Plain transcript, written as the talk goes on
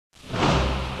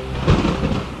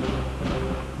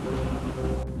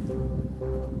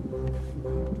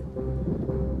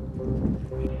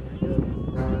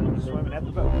Swimming at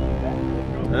the boat.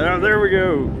 Oh, there we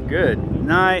go. Good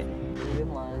night.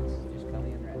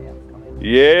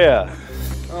 Yeah.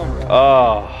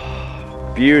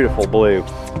 Oh, beautiful blue.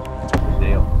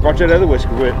 Watch that other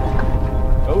whisker whip.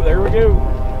 Oh, there we go.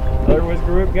 Other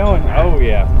whisker whip going. Oh,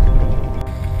 yeah.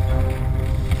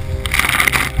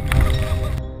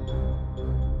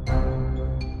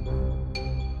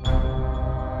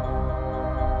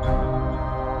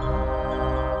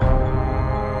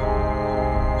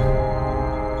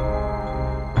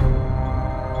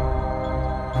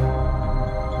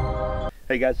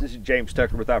 Hey guys, this is James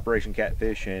Tucker with Operation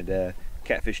Catfish and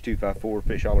Catfish 254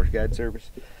 Fish Haulers Guide Service.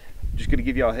 Just going to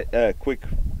give y'all a quick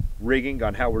rigging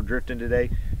on how we're drifting today.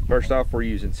 First off, we're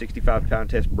using 65-pound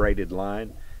test braided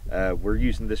line. We're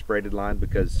using this braided line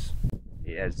because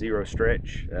it has zero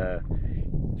stretch.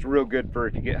 It's real good for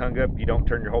if you get hung up, you don't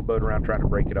turn your whole boat around trying to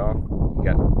break it off.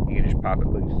 You can just pop it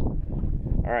loose.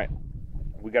 All right,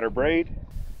 we got our braid.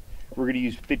 We're going to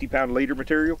use 50-pound leader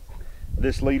material.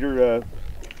 This leader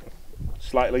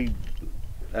slightly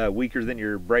weaker than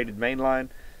your braided main line,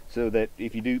 so that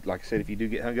if you do, like I said, if you do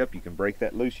get hung up, you can break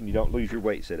that loose and you don't lose your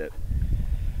weight setup.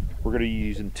 We're going to be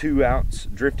using 2-ounce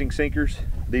drifting sinkers.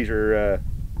 These are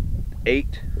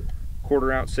 8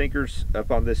 1/4-ounce sinkers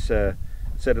up on this set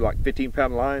of like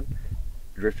 15-pound line.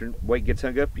 Drifting weight gets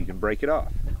hung up, you can break it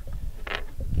off.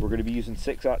 We're going to be using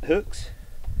 6/0 hooks,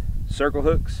 circle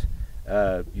hooks.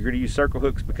 You're going to use circle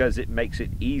hooks because it makes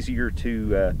it easier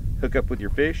to hook up with your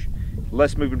fish.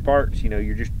 Less moving parts, you know,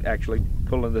 you're just actually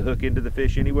pulling the hook into the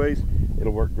fish anyways.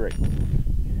 It'll work great.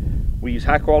 We use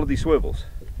high quality swivels.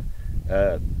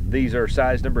 These are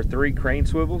size number 3 crane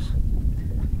swivels.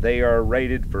 They are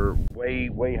rated for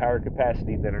way higher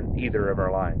capacity than either of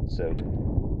our lines, so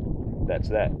that's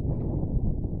that.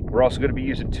 We're also going to be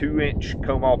using 2-inch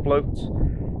comb-all floats.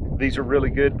 These are really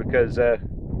good because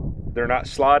they're not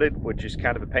slotted, which is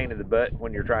kind of a pain in the butt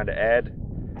when you're trying to add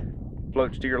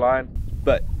floats to your line,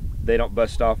 but they don't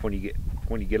bust off when you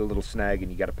get a little snag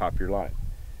and you got to pop your line.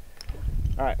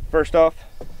 All right, first off,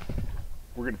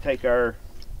 we're going to take our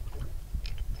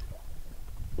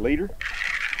leader.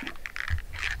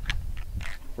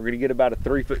 We're going to get about a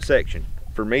 3-foot section.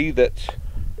 For me, that's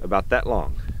about that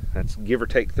long. That's give or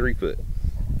take 3 foot.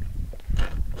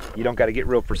 You don't got to get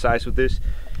real precise with this.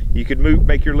 You could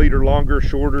make your leader longer,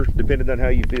 shorter, depending on how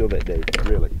you feel that day,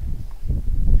 really.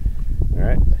 All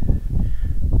right.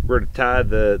 We're going to tie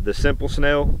the simple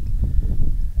snell.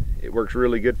 It works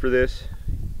really good for this.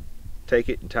 Take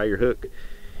it and tie your hook.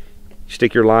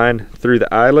 Stick your line through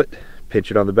the eyelet,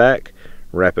 pinch it on the back,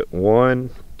 wrap it 1,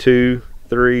 2,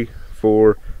 3,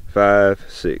 4, 5,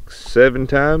 6, 7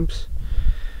 times.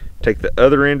 Take the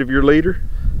other end of your leader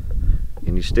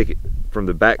and you stick it from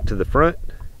the back to the front,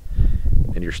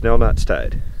 and your snell knot's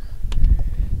tied.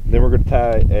 And then we're going to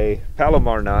tie a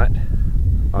Palomar knot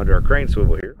onto our crane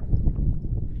swivel here.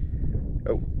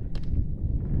 Oh.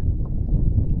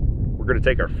 We're going to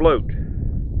take our float,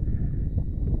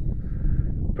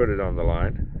 put it on the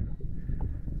line,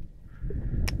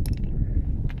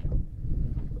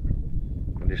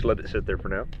 and just let it sit there for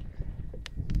now.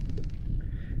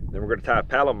 Then we're going to tie a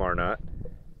Palomar knot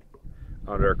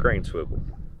onto our crane swivel.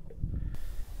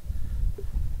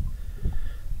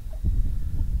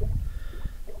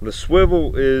 The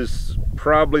swivel is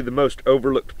probably the most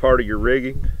overlooked part of your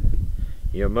rigging.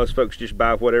 You know, most folks just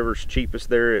buy whatever's cheapest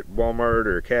there at Walmart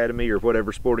or Academy or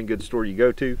whatever sporting goods store you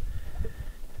go to.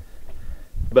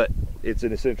 But it's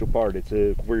an essential part. It's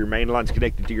where your main line's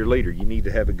connected to your leader. You need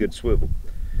to have a good swivel.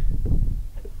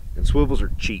 And swivels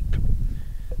are cheap.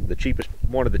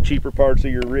 One of the cheaper parts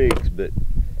of your rigs, but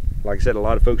like I said, a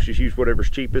lot of folks just use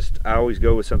whatever's cheapest. I always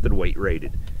go with something weight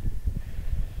rated.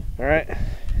 All right.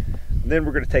 And then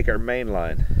we're going to take our main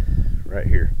line right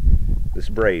here, this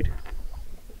braid.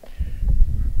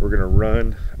 We're going to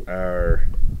run our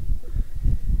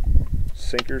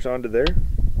sinkers onto there.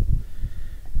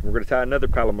 And we're going to tie another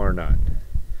Palomar knot.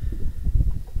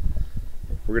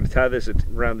 We're going to tie this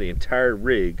around the entire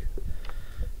rig,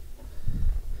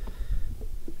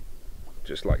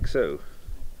 just like so.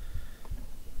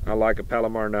 I like a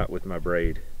Palomar knot with my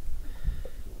braid.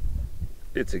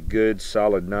 It's a good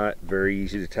solid knot, very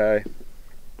easy to tie.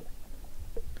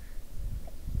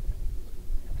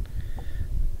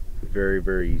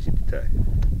 Very easy to tie.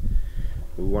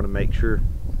 We want to make sure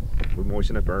we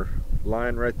moisten up our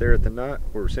line right there at the knot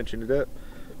where we're cinching it up.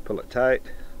 Pull it tight,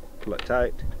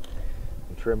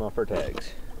 and trim off our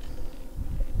tags.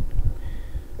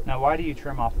 Now, why do you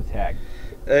trim off the tag?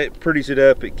 It pretties it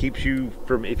up. It keeps you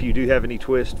from, if you do have any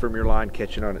twist from your line,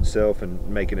 catching on itself and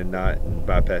making a knot and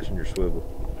bypassing your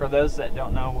swivel. For those that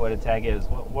don't know what a tag is,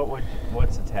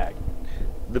 what's a tag?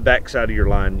 The back side of your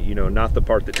line, you know, not the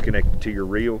part that's connected to your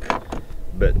reel,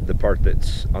 but the part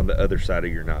that's on the other side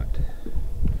of your knot.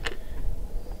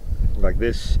 Like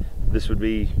this would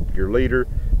be your leader,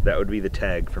 that would be the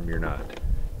tag from your knot.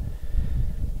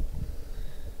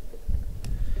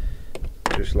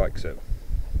 Just like so.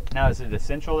 Now, is it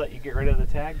essential that you get rid of the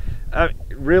tag?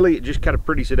 Really, it just kind of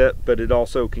pretties it up, but it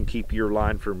also can keep your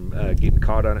line from getting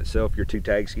caught on itself, your two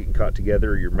tags getting caught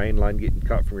together, or your main line getting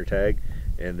caught from your tag,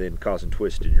 and then causing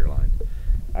twist in your line.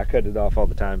 I cut it off all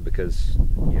the time because,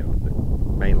 you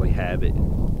know, mainly habit,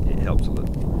 it helps a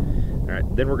little. All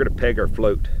right, then we're gonna peg our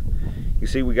float. You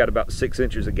see we got about 6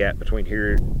 inches of gap between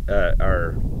here,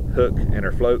 our hook and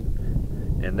our float,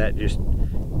 and that just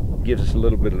gives us a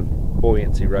little bit of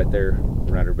buoyancy right there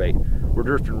around our bait. We're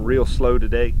drifting real slow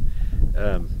today,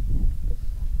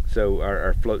 so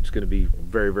our float's going to be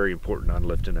very, very important on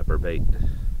lifting up our bait.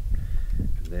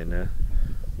 And then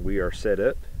we are set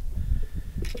up,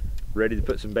 ready to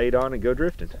put some bait on and go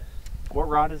drifting. What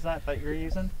rod is that you're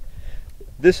using?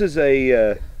 This is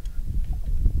a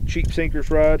cheap sinkers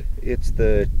rod. It's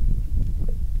the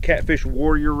Catfish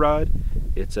Warrior rod.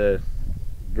 It's a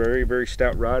very, very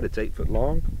stout rod. It's 8 foot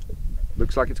long.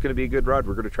 Looks like it's going to be a good rod.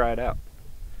 We're going to try it out.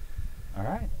 All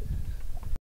right.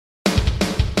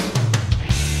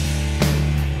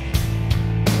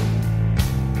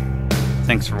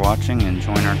 Thanks for watching, and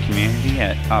join our community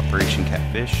at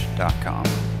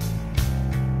OperationCatfish.com.